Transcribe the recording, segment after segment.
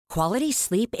Quality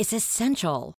sleep is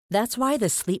essential. That's why the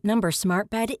Sleep Number Smart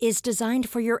Bed is designed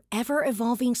for your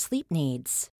ever-evolving sleep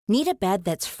needs. Need a bed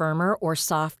that's firmer or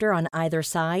softer on either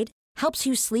side? Helps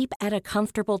you sleep at a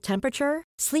comfortable temperature?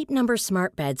 Sleep Number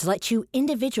Smart Beds let you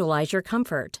individualize your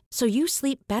comfort, so you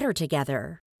sleep better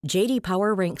together. J.D.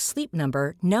 Power ranks Sleep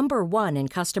Number number 1 in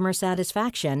customer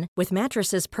satisfaction with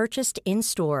mattresses purchased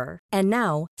in-store. And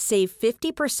now, save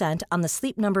 50% on the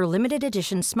Sleep Number Limited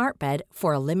Edition Smart Bed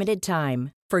for a limited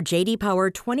time. For J.D. Power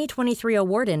 2023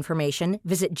 award information,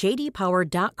 visit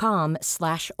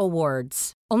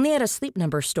jdpower.com/awards. Only at a Sleep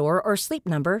Number store or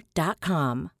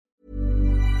sleepnumber.com.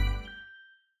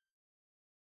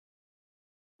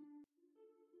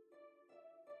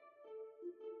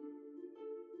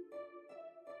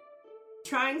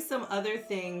 Trying some other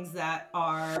things that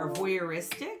are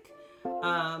voyeuristic.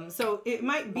 So it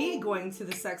might be going to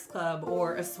the sex club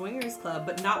or a swingers club,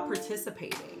 but not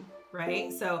participating,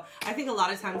 right? So I think a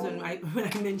lot of times when I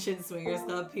mention swingers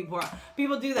club, people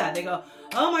do that. They go,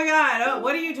 "Oh my God,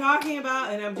 what are you talking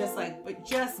about?" And I'm just like, but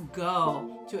just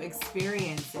go to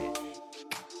experience it.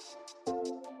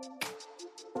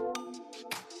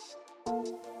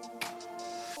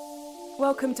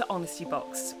 Welcome to Honesty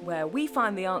Box, where we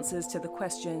find the answers to the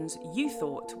questions you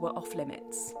thought were off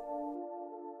limits.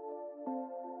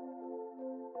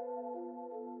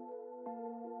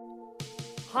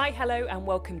 Hi, hello, and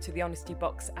welcome to the Honesty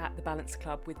Box at the Balance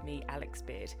Club with me, Alex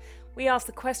Beard. We ask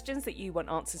the questions that you want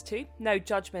answers to. No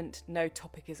judgment, no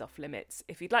topic is off limits.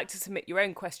 If you'd like to submit your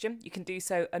own question, you can do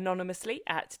so anonymously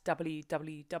at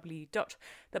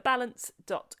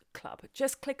www.thebalance.club.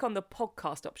 Just click on the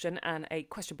podcast option and a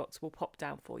question box will pop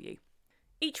down for you.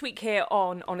 Each week here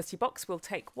on Honesty Box, we'll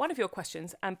take one of your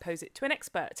questions and pose it to an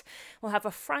expert. We'll have a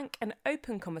frank and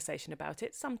open conversation about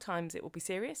it. Sometimes it will be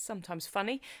serious, sometimes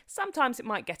funny, sometimes it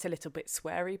might get a little bit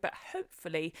sweary, but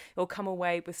hopefully you'll come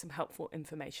away with some helpful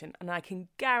information. And I can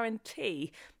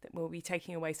guarantee that we'll be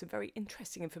taking away some very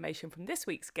interesting information from this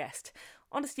week's guest.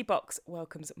 Honesty Box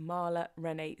welcomes Marla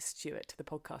Renee Stewart to the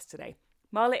podcast today.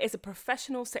 Marla is a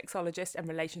professional sexologist and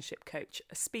relationship coach,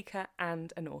 a speaker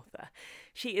and an author.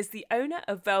 She is the owner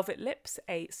of Velvet Lips,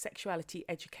 a sexuality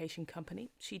education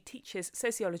company. She teaches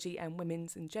sociology and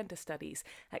women's and gender studies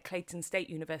at Clayton State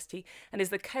University and is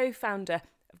the co-founder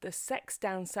of the Sex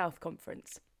Down South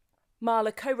conference.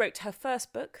 Marla co-wrote her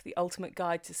first book, The Ultimate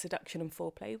Guide to Seduction and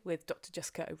Foreplay, with Dr.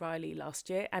 Jessica O'Reilly last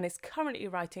year, and is currently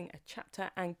writing a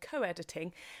chapter and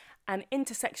co-editing An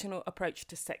Intersectional Approach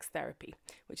to Sex Therapy,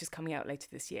 which is coming out later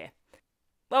this year.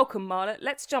 Welcome, Marla.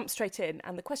 Let's jump straight in.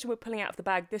 And the question we're pulling out of the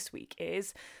bag this week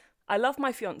is, I love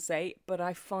my fiancé, but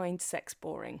I find sex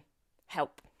boring.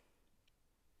 Help.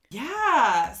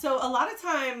 Yeah. So a lot of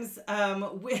times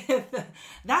that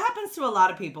happens to a lot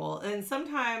of people. And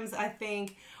sometimes I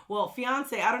think, well,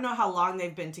 fiancé, I don't know how long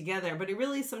they've been together, but it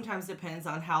really sometimes depends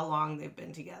on how long they've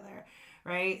been together.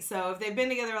 Right? So if they've been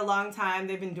together a long time,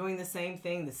 they've been doing the same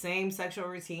thing, the same sexual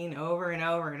routine over and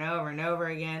over and over and over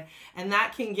again. And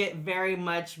that can get very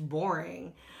much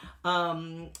boring.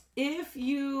 If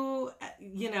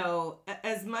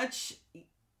as much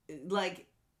like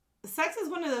sex is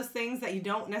one of those things that you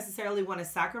don't necessarily want to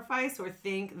sacrifice or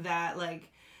think that like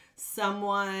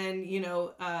someone,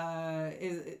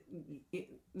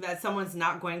 that someone's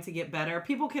not going to get better.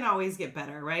 People can always get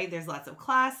better, right? There's lots of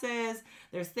classes.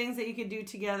 There's things that you could do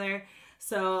together.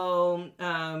 So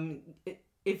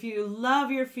if you love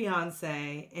your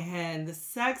fiance and the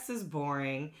sex is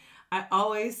boring, I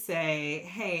always say,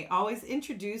 hey, always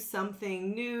introduce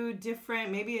something new, different,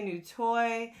 maybe a new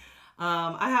toy.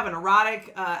 I have an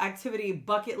erotic activity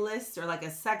bucket list or like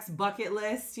a sex bucket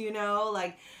list,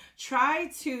 like try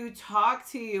to talk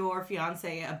to your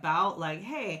fiance about like,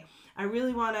 hey, I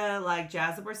really want to like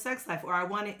jazz up our sex life, or I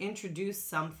want to introduce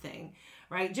something,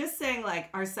 right? Just saying like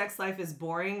our sex life is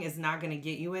boring is not going to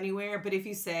get you anywhere. But if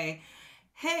you say,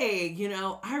 hey,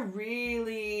 I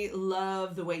really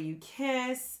love the way you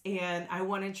kiss and I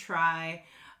want to try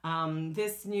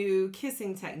this new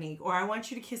kissing technique, or I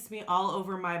want you to kiss me all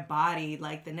over my body.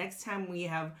 Like the next time we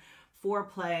have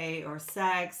foreplay or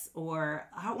sex, or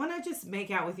I want to just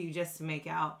make out with you just to make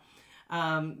out.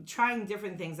 Trying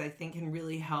different things I think can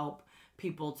really help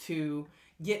people to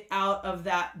get out of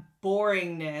that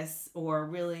boringness or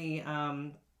really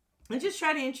and just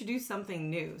try to introduce something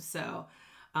new. So,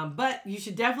 but you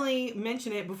should definitely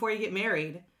mention it before you get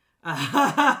married.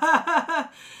 Because,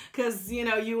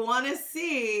 you want to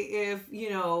see if,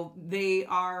 they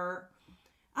are,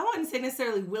 I wouldn't say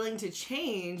necessarily willing to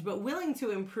change, but willing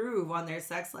to improve on their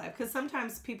sex life. Because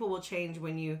sometimes people will change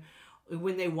when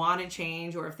they want to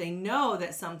change, or if they know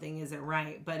that something isn't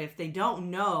right. But if they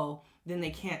don't know, then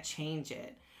they can't change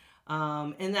it.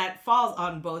 And that falls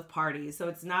on both parties. So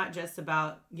it's not just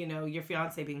about, your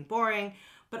fiance being boring,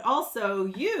 but also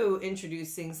you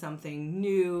introducing something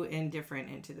new and different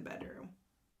into the bedroom.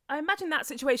 I imagine that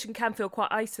situation can feel quite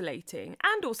isolating.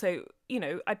 And also,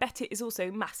 I bet it is also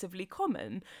massively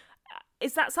common.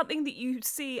 Is that something that you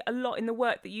see a lot in the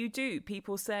work that you do?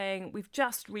 People saying, we've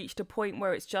just reached a point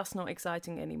where it's just not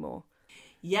exciting anymore.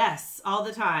 Yes, all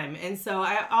the time. And so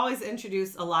I always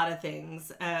introduce a lot of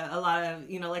things, a lot of,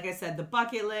 like I said, the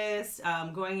bucket list,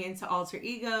 going into alter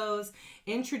egos,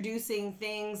 introducing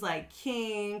things like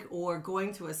kink or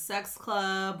going to a sex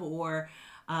club or,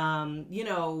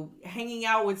 hanging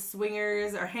out with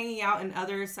swingers or hanging out in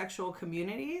other sexual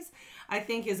communities, I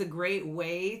think is a great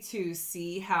way to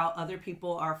see how other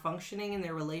people are functioning in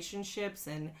their relationships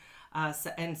and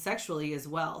sexually as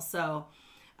well. So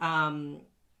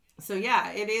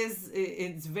yeah,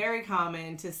 it's very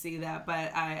common to see that,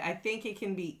 but I think it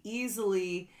can be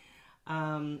easily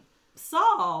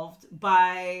solved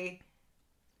by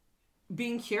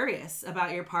being curious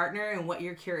about your partner and what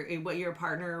your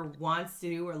partner wants to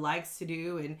do or likes to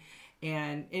do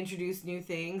and introduce new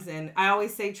things. And I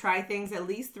always say try things at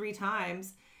least 3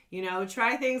 times.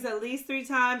 Try things at least 3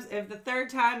 times. If the third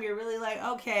time you're really like,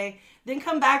 okay, then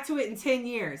come back to it in 10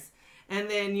 years. And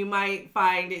then you might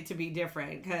find it to be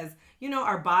different because,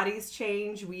 our bodies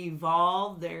change, we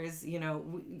evolve. There's,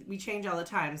 we change all the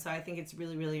time. So I think it's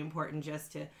really, really important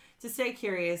just to stay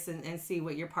curious and see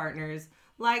what your partner's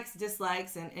likes,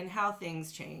 dislikes, and how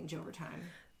things change over time.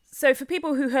 So for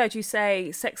people who heard you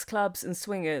say sex clubs and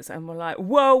swingers and were like,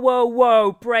 whoa, whoa,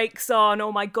 whoa, brakes on,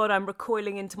 oh my God, I'm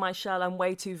recoiling into my shell, I'm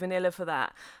way too vanilla for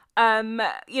that.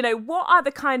 What are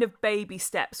the kind of baby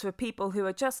steps for people who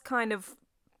are just kind of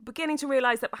beginning to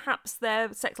realise that perhaps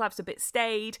their sex life's a bit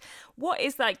staid? What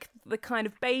is like the kind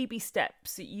of baby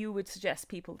steps that you would suggest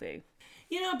people do?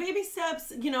 Baby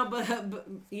steps,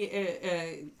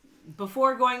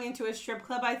 before going into a strip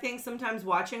club, I think sometimes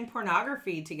watching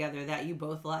pornography together that you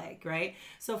both like, right?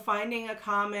 So finding a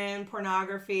common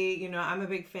pornography, I'm a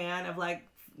big fan of like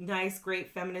nice, great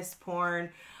feminist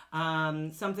porn,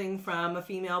 something from a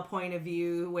female point of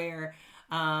view where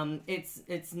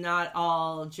it's not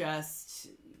all just,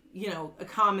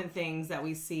 common things that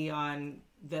we see on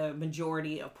the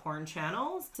majority of porn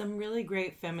channels. Some really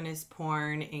great feminist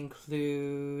porn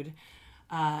include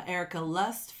Erica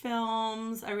Lust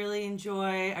films I really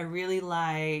enjoy. I really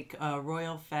like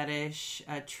Royal Fetish,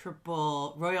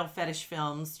 Royal Fetish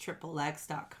Films,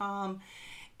 XXX.com.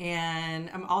 And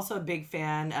I'm also a big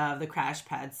fan of the Crash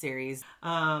Pad series.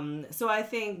 So I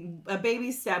think a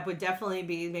baby step would definitely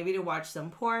be maybe to watch some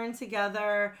porn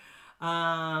together.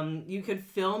 You could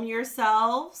film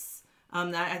yourselves.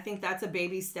 I think that's a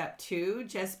baby step too,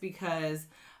 just because,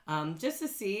 just to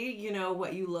see,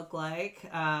 what you look like,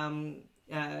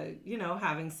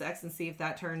 having sex and see if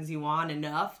that turns you on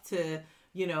enough to,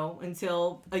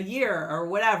 until a year or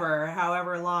whatever,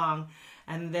 however long.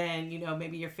 And then,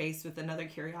 maybe you're faced with another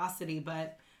curiosity.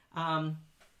 But I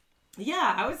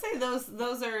would say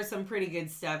those are some pretty good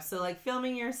steps. So like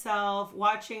filming yourself,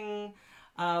 watching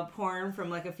porn from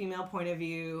like a female point of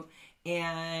view,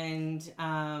 and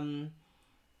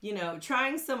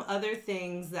trying some other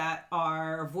things that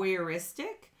are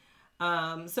voyeuristic.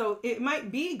 So it might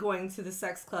be going to the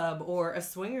sex club or a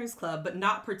swingers club, but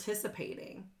not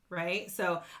participating. Right.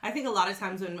 So I think a lot of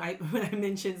times when I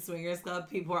mention swingers club,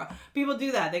 people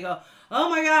do that. They go, oh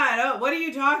my God, what are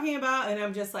you talking about? And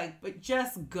I'm just like, but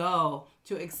just go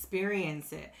to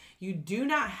experience it. You do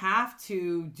not have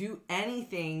to do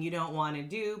anything you don't want to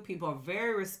do. People are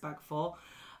very respectful.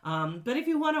 But if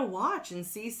you want to watch and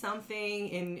see something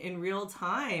in real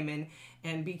time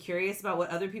and be curious about what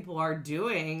other people are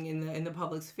doing in the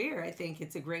public sphere, I think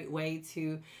it's a great way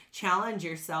to challenge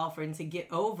yourself and to get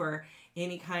over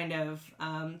any kind of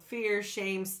fear,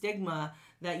 shame, stigma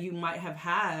that you might have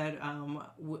had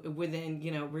within,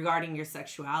 regarding your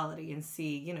sexuality, and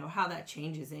see, how that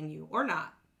changes in you or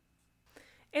not.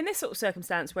 In this sort of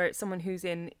circumstance where it's someone who's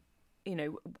in,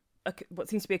 what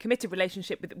seems to be a committed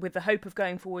relationship with the hope of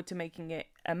going forward to making it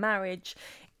a marriage,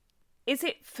 is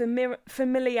it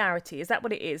familiarity? Is that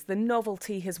what it is? The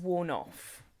novelty has worn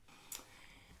off?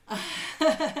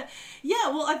 Yeah,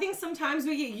 well, I think sometimes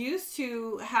we get used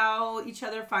to how each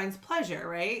other finds pleasure,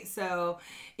 right? So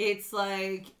it's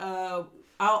like,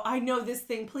 I know this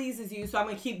thing pleases you, so I'm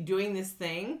going to keep doing this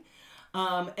thing.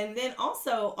 And then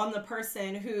also on the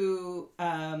person who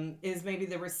is maybe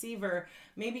the receiver,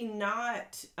 maybe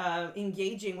not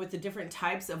engaging with the different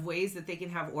types of ways that they can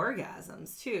have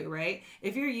orgasms too, right?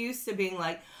 If you're used to being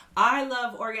like, I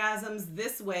love orgasms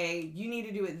this way, you need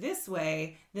to do it this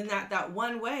way, then that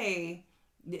one way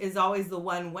is always the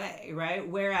one way, right?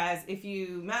 Whereas if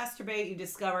you masturbate, you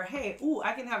discover, hey, ooh,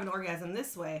 I can have an orgasm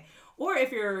this way. Or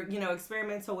if you're,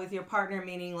 experimental with your partner,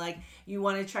 meaning like you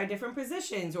want to try different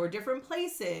positions or different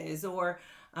places or,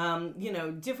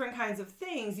 different kinds of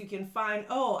things, you can find,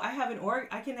 oh, I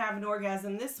can have an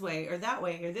orgasm this way or that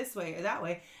way or this way or that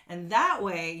way. And that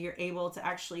way you're able to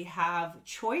actually have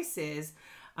choices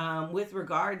with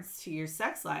regards to your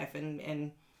sex life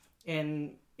and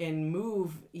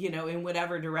move, in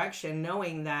whatever direction,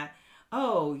 knowing that,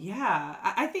 oh yeah,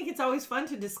 I think it's always fun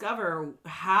to discover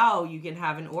how you can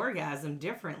have an orgasm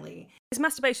differently. Is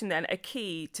masturbation then a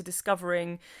key to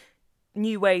discovering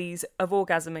new ways of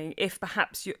orgasming if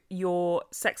perhaps your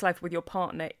sex life with your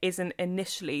partner isn't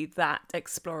initially that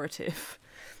explorative?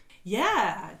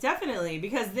 Yeah, definitely.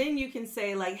 Because then you can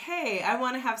say like, hey, I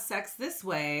want to have sex this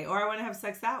way, or I want to have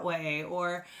sex that way,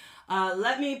 or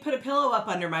let me put a pillow up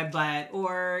under my butt,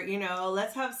 or,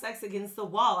 let's have sex against the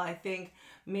wall. I think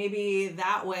maybe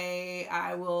that way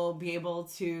I will be able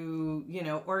to,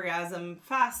 orgasm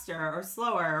faster or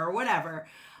slower or whatever.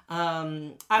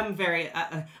 I'm very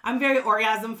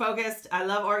orgasm focused. I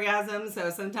love orgasms. So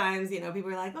sometimes,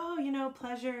 people are like, oh,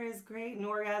 pleasure is great and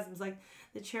orgasms like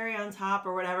the cherry on top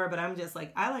or whatever. But I'm just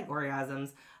like, I like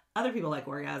orgasms. Other people like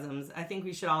orgasms. I think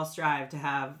we should all strive to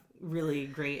have really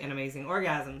great and amazing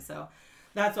orgasms. So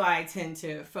that's why I tend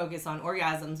to focus on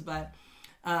orgasms. But,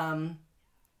 I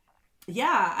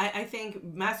think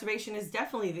masturbation is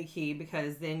definitely the key,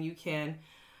 because then you can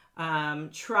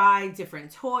try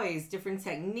different toys, different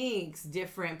techniques,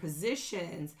 different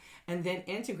positions, and then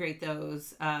integrate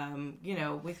those,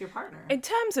 with your partner. In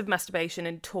terms of masturbation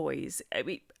and toys,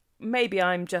 maybe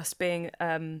I'm just being,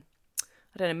 I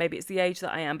don't know, maybe it's the age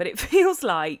that I am, but it feels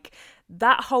like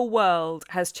that whole world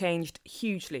has changed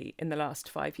hugely in the last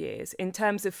 5 years. In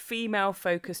terms of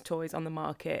female-focused toys on the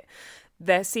market,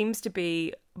 there seems to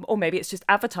be, or maybe it's just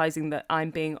advertising that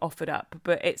I'm being offered up,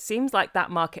 but it seems like that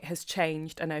market has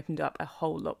changed and opened up a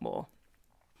whole lot more.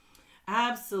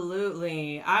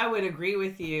 Absolutely. I would agree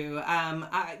with you.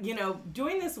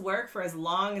 Doing this work for as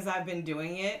long as I've been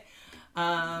doing it,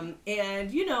 I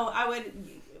would,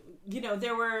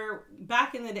 there were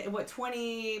back in the day,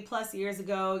 20 plus years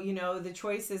ago, the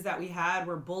choices that we had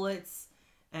were bullets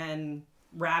and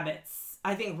rabbits.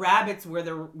 I think rabbits were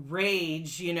the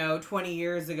rage, 20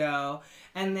 years ago.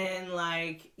 And then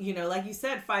like you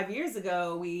said, 5 years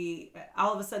ago,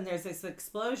 all of a sudden there's this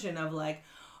explosion of like,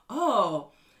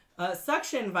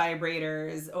 suction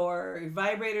vibrators or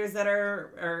vibrators that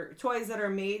or toys that are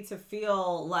made to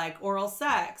feel like oral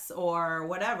sex or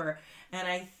whatever. And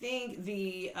I think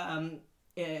the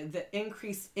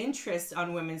increased interest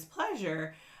on women's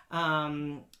pleasure,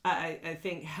 I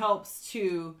think helps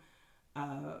to,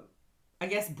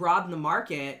 broaden the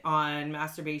market on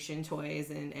masturbation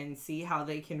toys and see how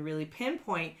they can really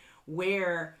pinpoint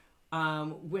where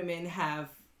women have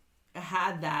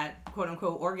had that quote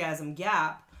unquote orgasm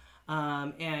gap,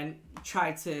 and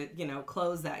try to,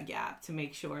 close that gap to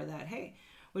make sure that, hey,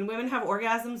 when women have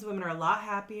orgasms, women are a lot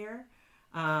happier.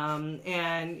 And,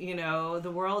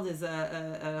 the world is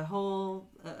a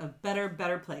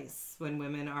better place when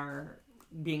women are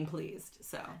being pleased.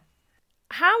 So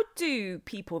how do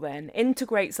people then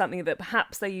integrate something that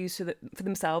perhaps they use for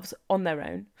themselves on their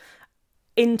own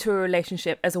into a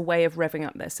relationship as a way of revving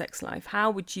up their sex life? How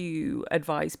would you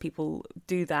advise people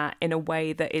do that in a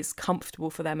way that is comfortable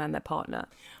for them and their partner?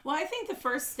 Well, I think the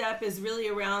first step is really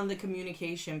around the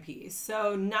communication piece.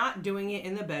 So not doing it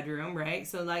in the bedroom, right?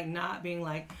 So like not being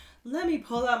like, let me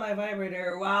pull out my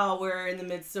vibrator while we're in the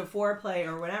midst of foreplay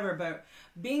or whatever, but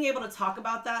being able to talk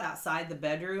about that outside the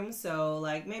bedroom. So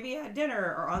like maybe at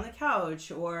dinner or on the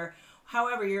couch or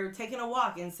however you're taking a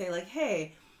walk and say like,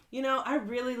 hey, I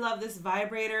really love this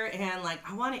vibrator and like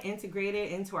I want to integrate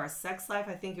it into our sex life.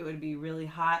 I think it would be really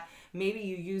hot. Maybe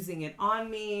you using it on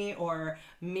me, or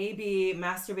maybe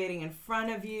masturbating in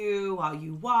front of you while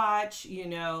you watch,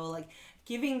 like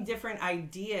giving different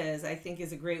ideas, I think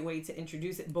is a great way to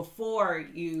introduce it before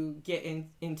you get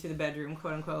into the bedroom,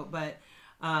 quote unquote. But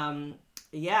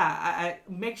I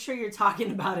make sure you're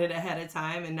talking about it ahead of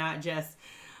time and not just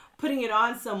putting it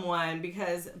on someone,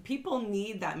 because people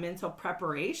need that mental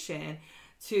preparation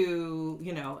to,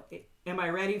 am I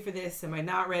ready for this? Am I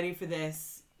not ready for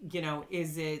this?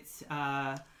 Is it,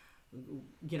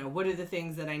 what are the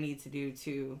things that I need to do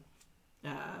to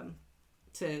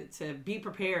be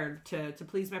prepared to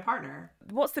please my partner?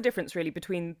 What's the difference really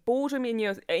between boredom in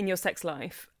your sex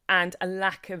life and a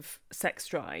lack of sex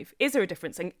drive? Is there a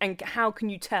difference? And how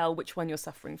can you tell which one you're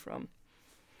suffering from?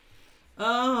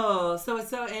 Oh, so it's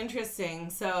so interesting.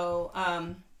 So,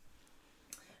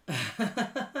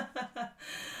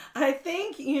 I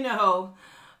think,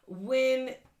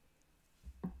 when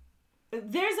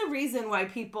there's a reason why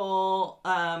people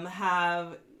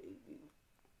have,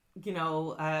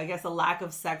 I guess a lack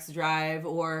of sex drive,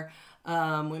 or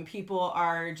when people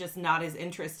are just not as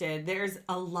interested, there's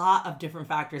a lot of different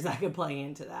factors that could play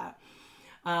into that.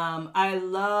 I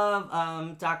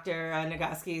love Dr.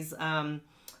 Nagoski's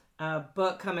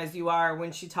book, Come As You Are,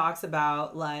 when she talks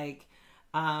about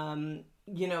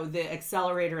the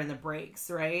accelerator and the brakes,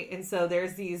 right? And so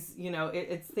there's these,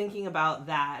 it's thinking about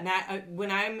that. And when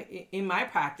I'm in my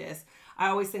practice, I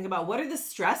always think about what are the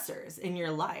stressors in your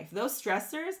life. Those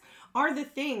stressors are the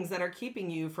things that are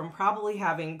keeping you from probably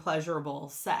having pleasurable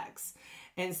sex.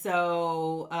 And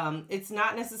so it's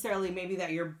not necessarily maybe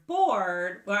that you're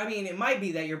bored. Well, I mean, it might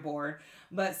be that you're bored,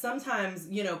 but sometimes,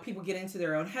 people get into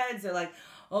their own heads. They're like,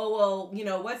 oh,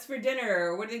 well, what's for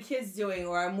dinner? Or what are the kids doing?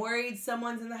 Or I'm worried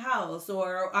someone's in the house,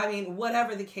 or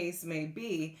whatever the case may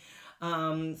be.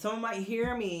 Someone might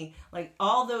hear me, like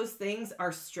all those things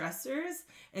are stressors.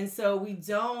 And so we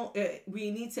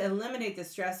need to eliminate the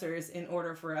stressors in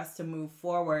order for us to move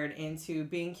forward into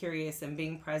being curious and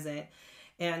being present.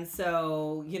 And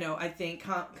so, I think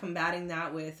combating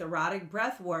that with erotic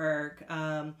breath work,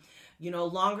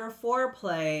 longer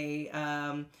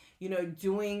foreplay,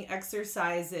 doing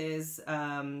exercises,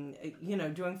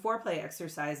 doing foreplay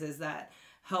exercises that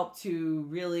help to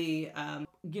really,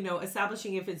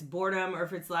 establishing if it's boredom or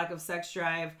if it's lack of sex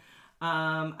drive.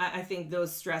 I think those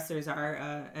stressors are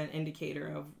an indicator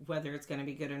of whether it's going to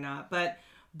be good or not. But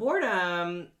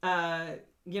boredom,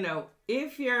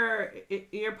 if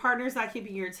your partner's not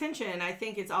keeping your attention, I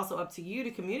think it's also up to you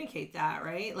to communicate that,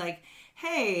 right? Like,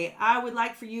 hey, I would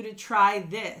like for you to try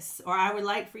this, or I would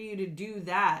like for you to do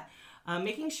that.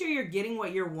 Making sure you're getting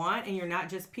what you want and you're not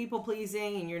just people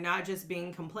pleasing and you're not just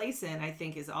being complacent, I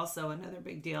think is also another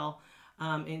big deal,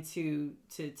 to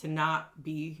not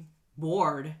be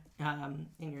bored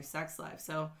in your sex life.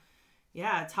 So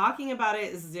yeah, talking about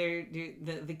it is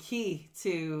the key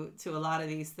to a lot of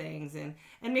these things, and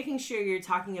making sure you're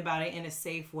talking about it in a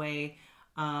safe way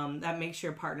that makes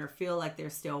your partner feel like they're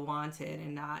still wanted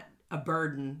and not a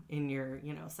burden in your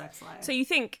sex life. So you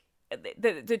think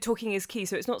the talking is key,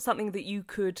 so it's not something that you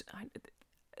could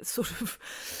sort of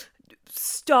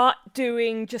start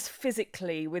doing just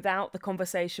physically without the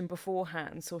conversation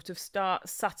beforehand, sort of start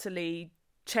subtly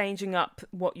changing up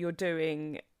what you're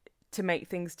doing to make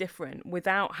things different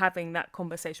without having that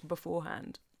conversation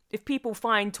beforehand. If people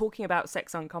find talking about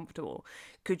sex uncomfortable,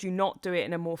 could you not do it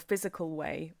in a more physical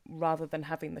way rather than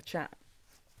having the chat?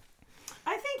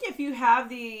 I think if you have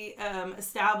the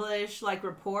established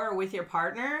rapport with your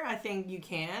partner, I think you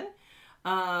can.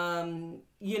 I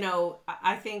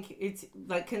think it's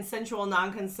like consensual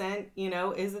non-consent,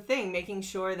 is a thing. Making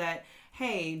sure that,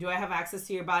 hey, do I have access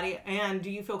to your body? And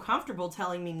do you feel comfortable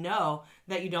telling me no,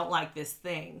 that you don't like this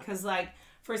thing? Because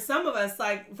for some of us,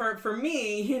 for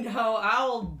me,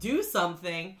 I'll do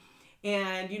something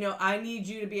and, I need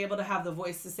you to be able to have the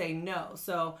voice to say no.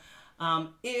 So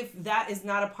if that is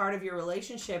not a part of your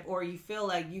relationship, or you feel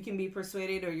like you can be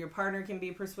persuaded or your partner can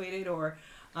be persuaded, or,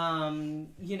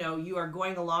 you are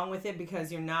going along with it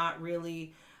because you're not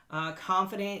really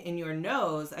confident in your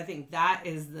no's, I think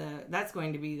that's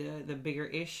going to be the bigger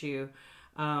issue.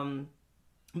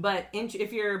 But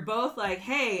if you're both like,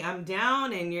 hey, I'm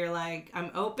down, and you're like, I'm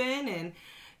open, and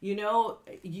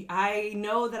I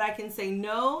know that I can say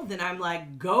no, then I'm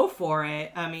like, go for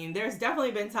it. I mean, there's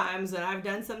definitely been times that I've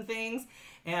done some things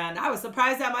and I was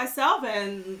surprised at myself,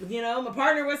 and my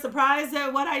partner was surprised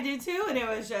at what I did too, and it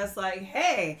was just like,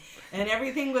 hey, and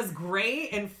everything was great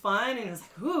and fun, and it was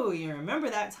like, ooh, you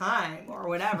remember that time or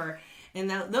whatever. And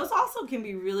those also can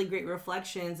be really great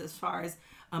reflections as far as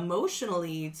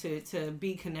emotionally to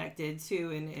be connected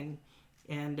to,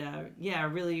 and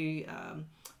really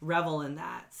revel in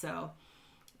that. So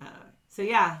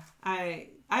yeah, I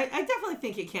definitely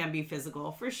think it can be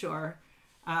physical for sure.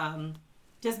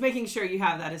 Just making sure you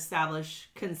have that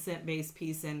established consent-based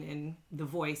piece and the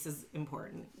voice is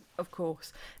important. Of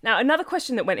course. Now, another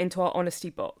question that went into our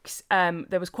honesty box,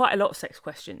 there was quite a lot of sex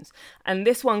questions. And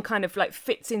this one kind of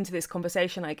fits into this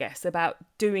conversation, I guess, about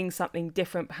doing something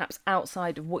different, perhaps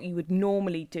outside of what you would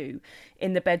normally do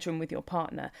in the bedroom with your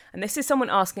partner. And this is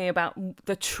someone asking about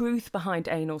the truth behind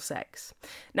anal sex.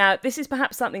 Now, this is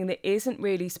perhaps something that isn't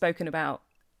really spoken about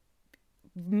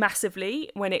massively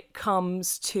when it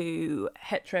comes to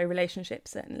hetero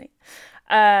relationships, certainly.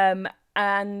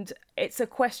 And it's a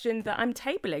question that I'm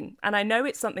tabling. And I know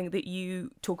it's something that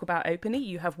you talk about openly,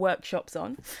 you have workshops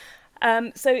on.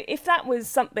 So if that was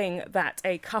something that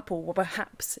a couple were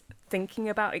perhaps thinking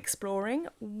about exploring,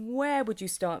 where would you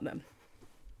start them?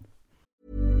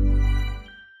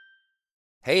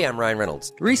 Hey, I'm Ryan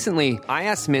Reynolds. Recently, I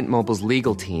asked Mint Mobile's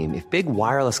legal team if big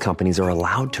wireless companies are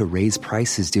allowed to raise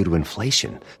prices due to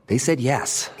inflation. They said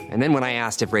yes. And then when I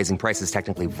asked if raising prices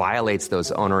technically violates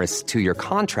those onerous two-year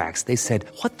contracts, they said,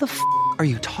 "What the f*** are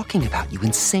you talking about, you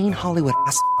insane Hollywood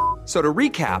ass?" So to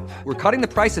recap, we're cutting the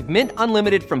price of Mint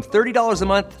Unlimited from $30 a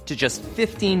month to just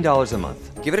 $15 a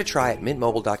month. Give it a try at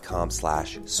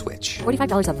mintmobile.com/switch.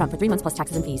 $45 up front for 3 months plus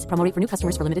taxes and fees. Promo rate for new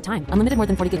customers for limited time. Unlimited more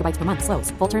than 40 gigabytes per month. Slows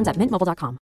full terms at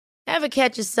mintmobile.com. Ever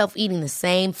catch yourself eating the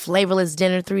same flavorless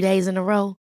dinner 3 days in a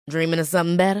row? Dreaming of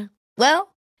something better?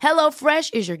 Well,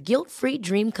 HelloFresh is your guilt-free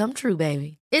dream come true,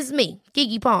 baby. It's me,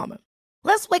 Keke Palmer.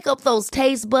 Let's wake up those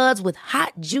taste buds with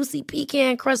hot, juicy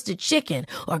pecan-crusted chicken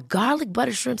or garlic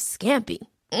butter shrimp scampi.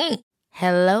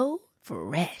 Hello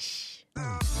Fresh.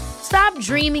 Stop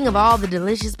dreaming of all the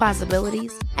delicious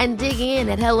possibilities and dig in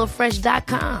at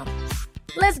HelloFresh.com.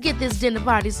 Let's get this dinner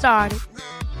party started.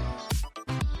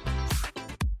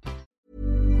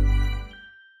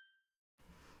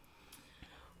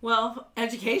 Well,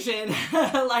 education,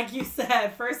 like you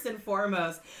said, first and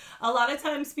foremost. A lot of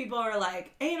times people are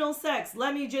like, anal sex,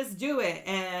 let me just do it.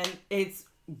 And it's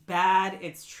bad,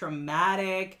 it's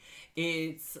traumatic,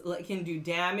 it's like can do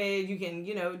damage. You can,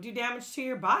 do damage to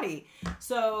your body.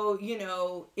 So,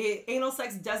 anal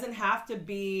sex doesn't have to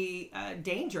be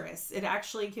dangerous. It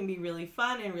actually can be really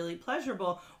fun and really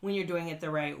pleasurable when you're doing it the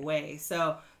right way.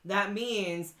 So that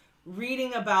means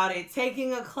reading about it,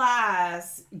 taking a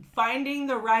class, finding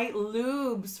the right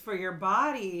lubes for your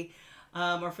body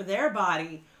or for their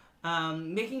body,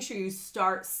 making sure you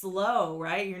start slow,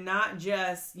 right? You're not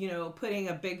just, putting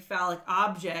a big phallic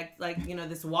object like,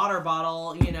 this water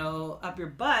bottle, up your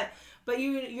butt, but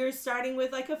you're starting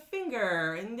with like a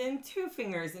finger and then 2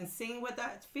 fingers and seeing what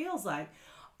that feels like.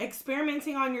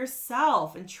 Experimenting on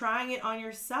yourself and trying it on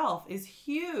yourself is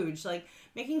huge. Like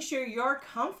making sure you're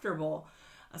comfortable.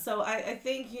 So I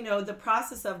think, the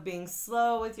process of being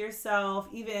slow with yourself,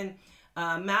 even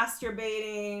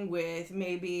masturbating with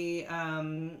maybe,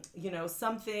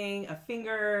 something, a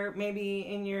finger maybe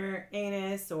in your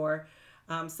anus or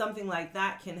something like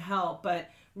that can help. But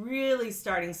really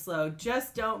starting slow.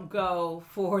 Just don't go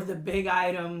for the big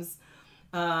items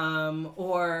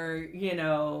or,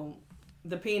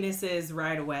 the penises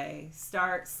right away.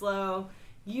 Start slow.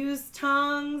 Use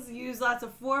tongues, use lots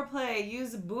of foreplay,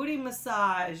 use booty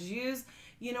massage, use,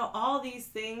 all these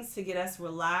things to get us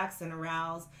relaxed and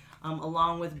aroused,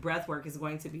 along with breath work is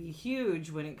going to be huge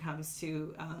when it comes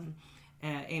to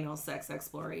anal sex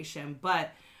exploration. But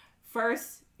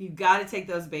first, you've got to take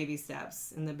those baby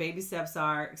steps. And the baby steps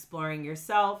are exploring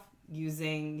yourself,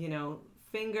 using,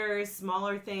 fingers,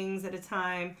 smaller things at a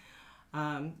time,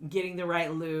 getting the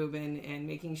right lube and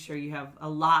making sure you have a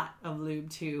lot of lube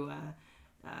to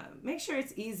make sure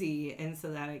it's easy and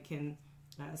so that it can,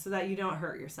 so that you don't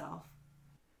hurt yourself.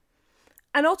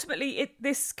 And ultimately,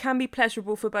 this can be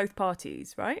pleasurable for both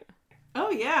parties, right?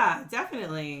 Oh yeah,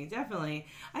 definitely.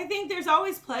 I think there's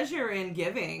always pleasure in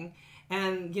giving,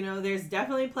 and there's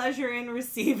definitely pleasure in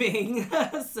receiving.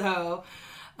 So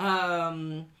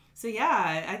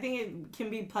yeah, I think it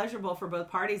can be pleasurable for both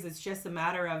parties. It's just a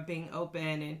matter of being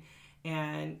open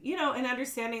and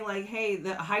understanding like, hey,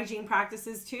 the hygiene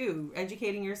practices too,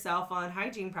 educating yourself on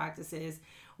hygiene practices.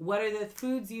 What are the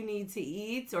foods you need to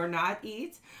eat or not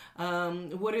eat?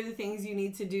 What are the things you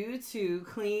need to do to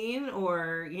clean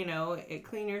or,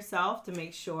 clean yourself to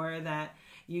make sure that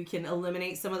you can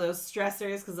eliminate some of those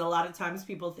stressors? Because a lot of times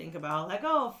people think about like,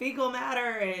 oh, fecal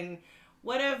matter and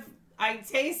what if I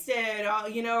tasted,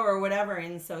 or whatever.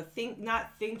 And so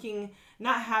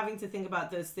not having to think about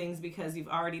those things because you've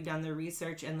already done the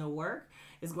research and the work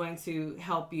is going to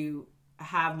help you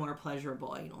have more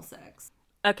pleasurable anal sex.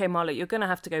 Okay, Marla, you're going to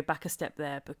have to go back a step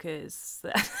there because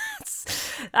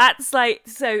that's like,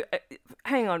 so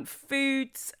hang on,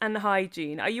 foods and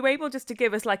hygiene. Are you able just to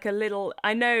give us like a little,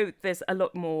 I know there's a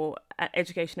lot more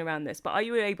education around this, but are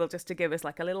you able just to give us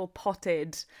like a little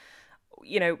potted,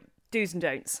 do's and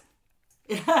don'ts?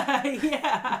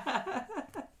 Yeah.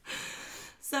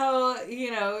 So,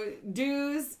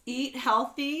 do's, eat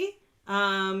healthy,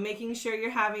 making sure you're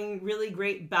having really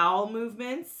great bowel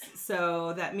movements.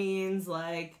 So that means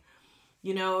like,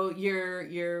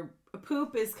 your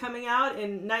poop is coming out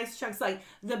in nice chunks. Like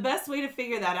the best way to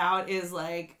figure that out is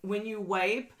like when you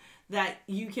wipe that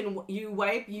you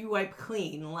wipe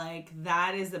clean. Like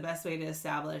that is the best way to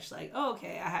establish like, oh,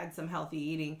 okay, I had some healthy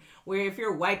eating. Where if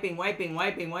you're wiping,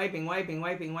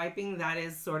 that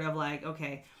is sort of like,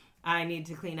 okay, I need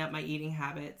to clean up my eating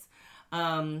habits.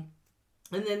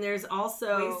 And then there's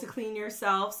also ways to clean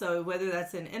yourself. So whether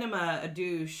that's an enema, a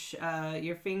douche,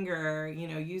 your finger,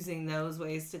 using those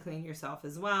ways to clean yourself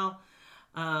as well.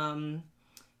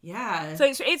 Yeah. So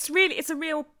it's a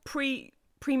real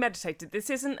premeditated. This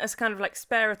isn't as kind of like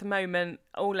spare at the moment,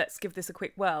 oh, let's give this a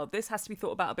quick whirl. This has to be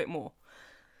thought about a bit more.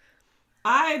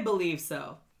 I believe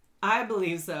so.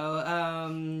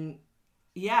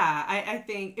 Yeah, I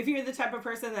think if you're the type of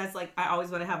person that's like, I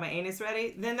always want to have my anus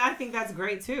ready, then I think that's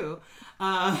great too.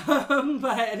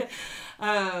 But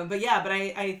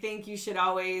I think you should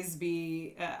always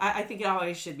be, I think it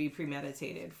always should be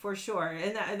premeditated for sure.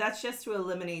 And that's just to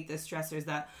eliminate the stressors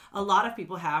that a lot of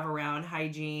people have around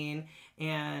hygiene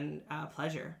and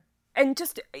pleasure. And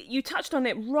just, you touched on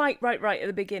it right at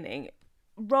the beginning.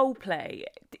 Role play,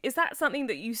 is that something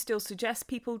that you still suggest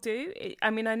people do? I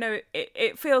mean, I know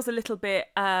it feels a little bit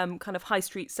kind of high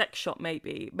street sex shop,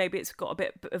 maybe it's got a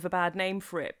bit of a bad name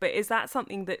for it, but is that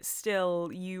something that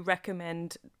still you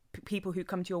recommend people who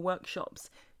come to your workshops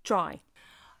try?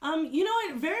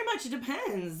 It very much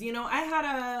depends. I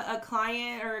had a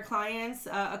client or clients,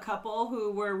 a couple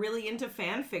who were really into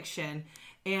fan fiction,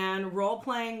 and role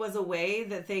playing was a way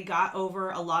that they got over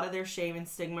a lot of their shame and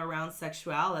stigma around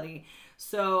sexuality.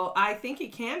 So I think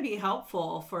it can be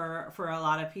helpful for a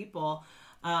lot of people.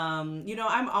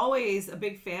 I'm always a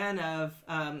big fan of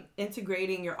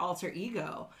integrating your alter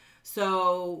ego.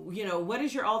 So, what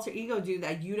does your alter ego do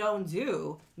that you don't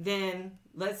do? Then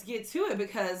let's get to it,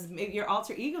 because maybe your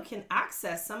alter ego can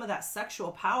access some of that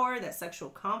sexual power, that sexual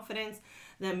confidence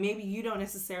that maybe you don't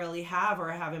necessarily have or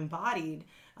have embodied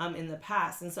in the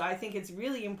past. And so I think it's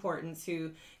really important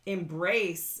to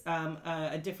embrace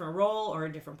a different role or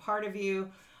a different part of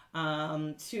you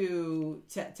to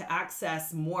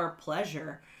access more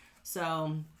pleasure.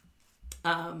 So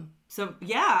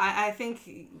I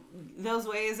think those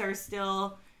ways are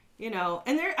still, and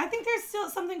I think there's still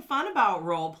something fun about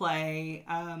role play.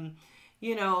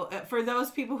 For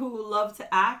those people who love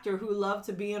to act or who love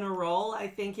to be in a role, I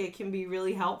think it can be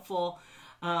really helpful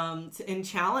and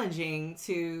challenging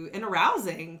and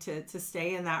arousing to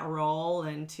stay in that role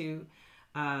and to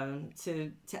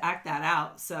act that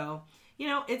out. So,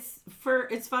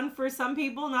 it's fun for some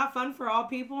people, not fun for all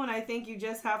people. And I think you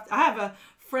just have to, I have a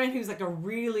friend who's like a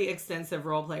really extensive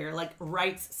role player, like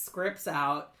writes scripts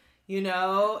out, and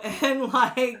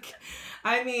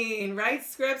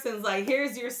writes scripts and is like,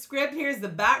 here's your script, here's the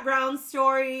background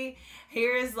story,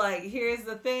 here's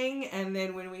the thing, and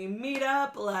then when we meet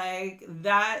up,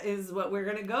 that is what we're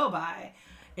gonna go by.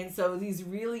 And so these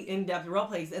really in-depth role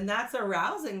plays, and that's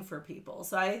arousing for people.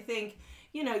 So I think,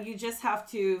 you just have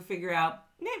to figure out,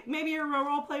 maybe you're a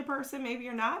role play person, maybe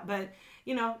you're not, but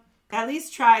at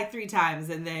least try 3 times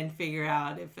and then figure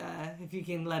out if you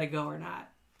can let it go or not.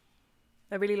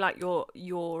 I really like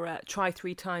your try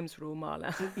 3 times rule,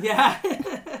 Marla. Yeah.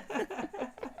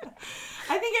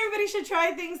 I think everybody should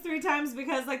try things 3 times,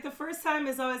 because the first time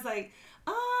is always like,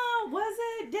 oh, was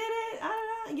it? Did it? I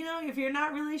don't know. If you're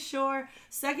not really sure.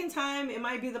 Second time, it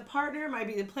might be the partner, it might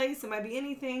be the place, it might be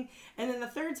anything. And then the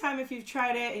third time, if you've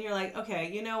tried it and you're like,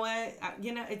 okay, you know what?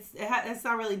 It's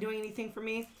not really doing anything for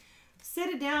me. Sit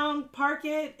it down, park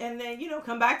it, and then,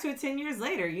 come back to it 10 years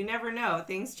later. You never know.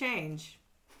 Things change.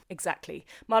 Exactly.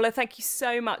 Marla, thank you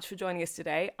so much for joining us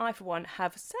today. I, for one,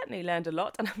 have certainly learned a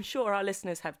lot, and I'm sure our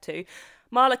listeners have too.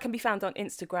 Marla can be found on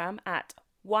Instagram at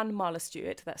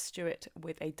 @1MarlaStewart. That's Stewart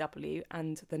with a W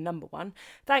and the number 1.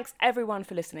 Thanks everyone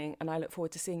for listening, and I look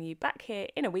forward to seeing you back here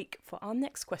in a week for our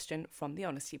next question from the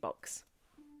Honesty Box.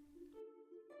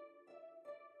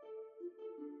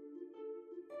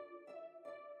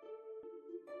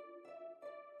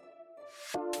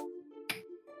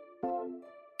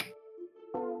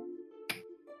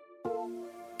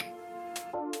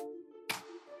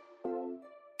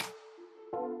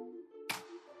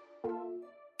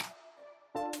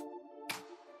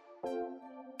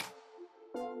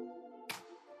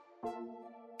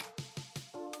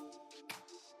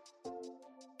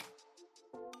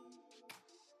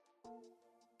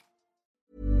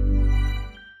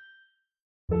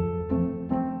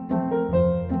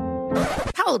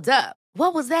 Hold up.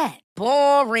 What was that?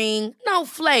 Boring. No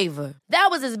flavor. That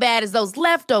was as bad as those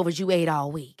leftovers you ate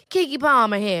all week. Keke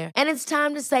Palmer here. And it's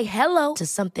time to say hello to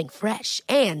something fresh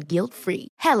and guilt-free.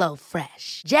 Hello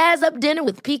Fresh. Jazz up dinner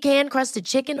with pecan-crusted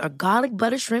chicken or garlic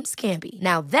butter shrimp scampi.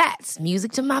 Now that's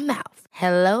music to my mouth.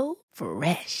 Hello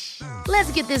Fresh.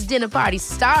 Let's get this dinner party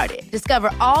started.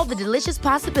 Discover all the delicious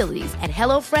possibilities at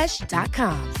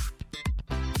HelloFresh.com.